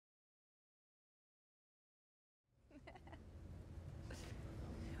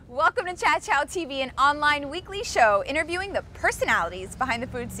Welcome to Chat Chow TV, an online weekly show interviewing the personalities behind the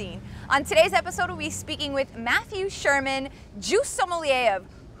food scene. On today's episode, we'll be speaking with Matthew Sherman, juice sommelier of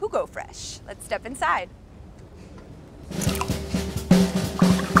JugoFresh. Let's step inside.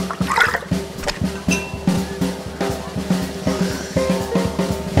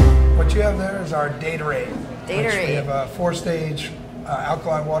 What you have there is our Daterade. Daterade. We have a 4-stage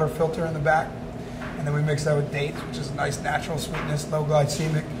alkaline water filter in the back, and then we mix that with dates, which is a nice natural sweetness, low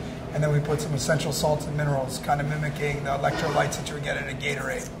glycemic, and then we put some essential salts and minerals, kind of mimicking the electrolytes that you would get in a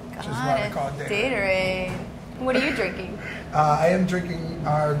Gatorade, which is why we call it Daterade. What are you drinking? I am drinking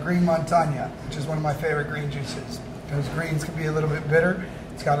our Green Montagna, which is one of my favorite green juices. Those greens can be a little bit bitter.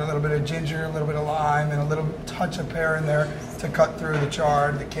 It's got a little bit of ginger, a little bit of lime, and a little touch of pear in there to cut through the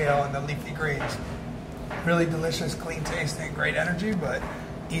chard, the kale, and the leafy greens. Really delicious, clean tasting, great energy, but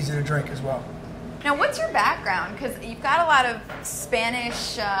easy to drink as well. Now, what's your background? Because you've got a lot of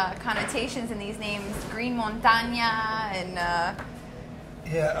Spanish connotations in these names, Green Montagna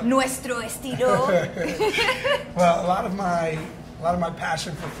and Nuestro Estilo. Well, a lot of my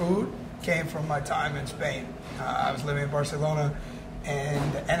passion for food came from my time in Spain. I was living in Barcelona,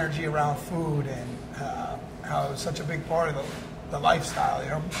 and the energy around food and how it was such a big part of the lifestyle, you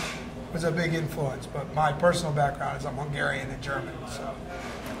know, was a big influence. But my personal background is I'm Hungarian and German. So.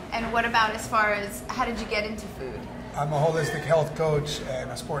 And what about as far as how did you get into food? I'm a holistic health coach and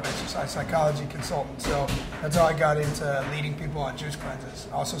a sport and exercise psychology consultant. So that's how I got into leading people on juice cleanses.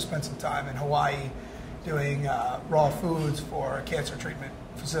 I also spent some time in Hawaii doing raw foods for a cancer treatment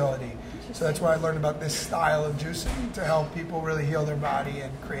facility. So that's where I learned about this style of juicing to help people really heal their body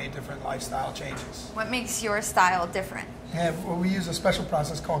and create different lifestyle changes. What makes your style different? And we use a special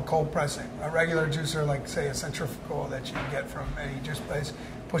process called cold pressing. A regular juicer, like say a centrifugal that you can get from any juice place,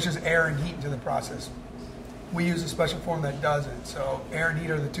 pushes air and heat into the process. We use a special form that doesn't. So air and heat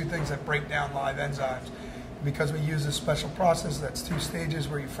are the two things that break down live enzymes. Because we use a special process that's 2 stages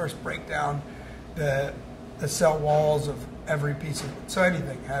where you first break down the cell walls of every piece of it. So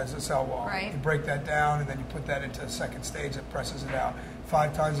anything has a cell wall. Right. You break that down and then you put that into a second stage that presses it out.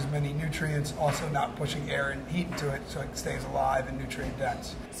 5 times as many nutrients, also not pushing air and heat into it so it stays alive and nutrient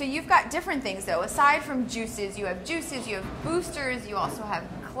dense. So you've got different things though. Aside from juices, you have boosters, you also have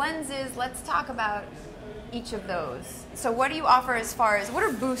cleanses. Let's talk about each of those. So what do you offer as far as, what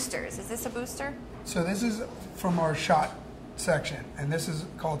are boosters? Is this a booster? So this is from our shot section, and this is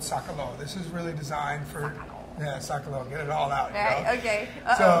called Sakalo. This is really designed for, Sakalo, get it all out. Right, you know? okay.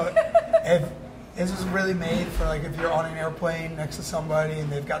 So this is really made for like if you're on an airplane next to somebody and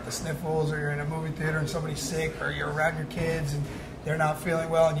they've got the sniffles, or you're in a movie theater and somebody's sick, or you're around your kids and they're not feeling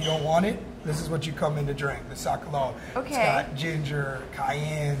well and you don't want it, this is what you come in to drink, the Sakalo. Okay. It's got ginger,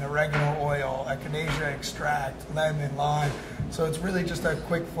 cayenne, oregano oil, echinacea extract, lemon, lime. So it's really just a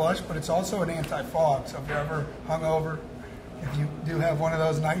quick flush, but it's also an anti-fog. So if you're ever hungover, if you do have one of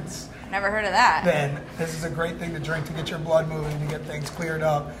those nights, Never heard of that. then this is a great thing to drink to get your blood moving, to get things cleared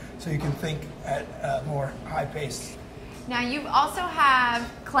up so you can think at a more high pace. Now you also have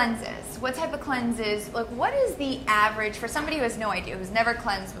cleanses. What type of cleanses? Like, what is the average for somebody who has no idea, who's never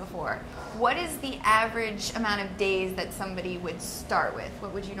cleansed before? What is the average amount of days that somebody would start with?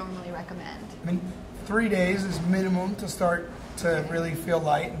 What would you normally recommend? I mean, 3 days is minimum to start to really feel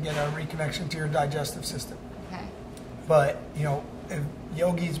light and get a reconnection to your digestive system. Okay. But, you know, if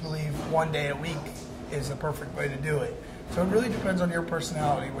yogis believe 1 day a week is the perfect way to do it. So it really depends on your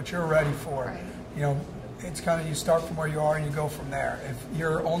personality, what you're ready for. Right. You know, it's kind of, you start from where you are and you go from there. If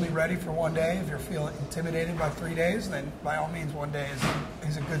you're only ready for 1 day, if you're feeling intimidated by 3 days, then by all means 1 day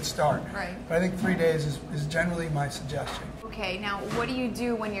is a good start. Right. But I think 3 days is generally my suggestion. Okay, now what do you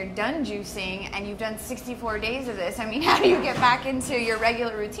do when you're done juicing and you've done 64 days of this? I mean, how do you get back into your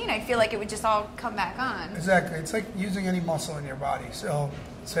regular routine? I feel like it would just all come back on. Exactly. It's like using any muscle in your body. So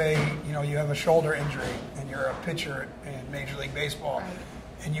say, you know, you have a shoulder injury and you're a pitcher in Major League Baseball. Right.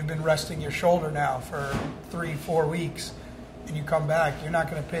 And you've been resting your shoulder now for 3-4 weeks, and you come back, you're not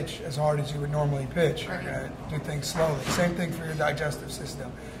going to pitch as hard as you would normally pitch. You're going to do things slowly. Same thing for your digestive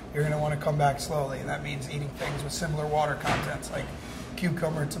system. You're going to want to come back slowly, and that means eating things with similar water contents, like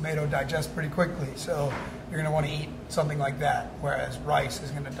cucumber and tomato digest pretty quickly. So you're going to want to eat something like that, whereas rice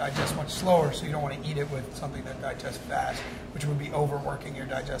is going to digest much slower, so you don't want to eat it with something that digests fast, which would be overworking your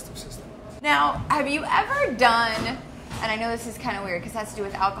digestive system. Now, have you ever done, and I know this is kind of weird because it has to do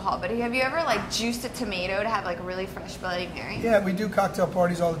with alcohol, but have you ever like juiced a tomato to have like a really fresh Bloody Mary? Yeah, we do cocktail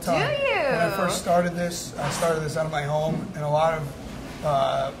parties all the time. Do you? When I first started this, I started this out of my home, and a lot of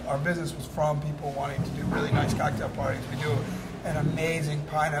our business was from people wanting to do really nice cocktail parties. We do an amazing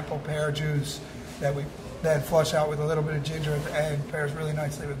pineapple pear juice that we then flush out with a little bit of ginger at the end. Pairs really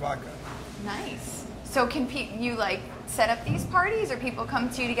nicely with vodka. Nice. So can you like set up these parties, or people come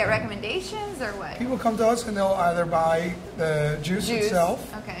to you to get recommendations, or what? People come to us and they'll either buy the juice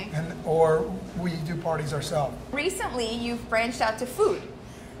itself, okay, or we do parties ourselves. Recently, you've branched out to food.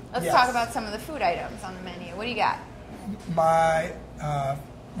 Let's talk about some of the food items on the menu. What do you got?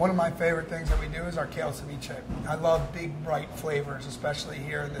 One of my favorite things that we do is our kale ceviche. I love big, bright flavors, especially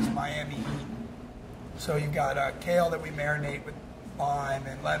here in this Miami heat. So you've got kale that we marinate with lime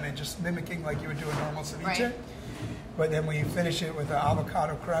and lemon, just mimicking like you would do a normal ceviche. Right. But then we finish it with an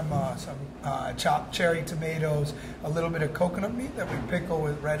avocado crema, some chopped cherry tomatoes, a little bit of coconut meat that we pickle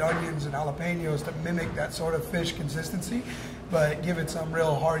with red onions and jalapenos to mimic that sort of fish consistency, but give it some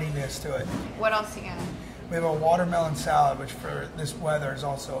real heartiness to it. What else you got? We have a watermelon salad, which for this weather is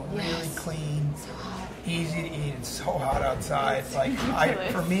also really clean, easy to eat. It's so hot outside.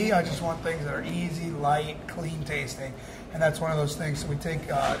 For me, I just want things that are easy, light, clean tasting. And that's one of those things. So we take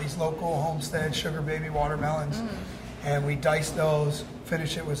these local homestead sugar baby watermelons and we dice those,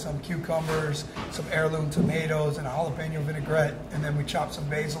 finish it with some cucumbers, some heirloom tomatoes, and a jalapeno vinaigrette. And then we chop some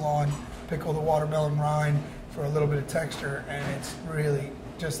basil on, pickle the watermelon rind for a little bit of texture. And it's really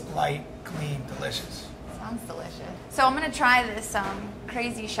just light, clean, delicious. Sounds delicious. So I'm going to try this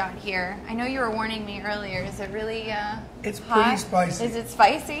crazy shot here. I know you were warning me earlier. Is it really It's hot? pretty spicy. Is it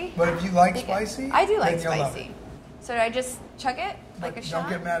spicy? But if you like spicy, I do like then you'll love spicy. it. So do I just chug it like a shot?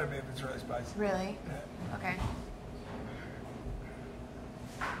 Don't get mad at me if it's really spicy. Really? Yeah. Okay.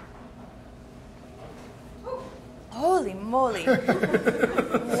 Holy moly.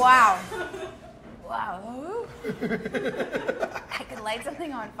 Wow. Wow. I could light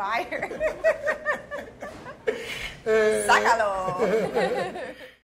something on fire. Sácalo.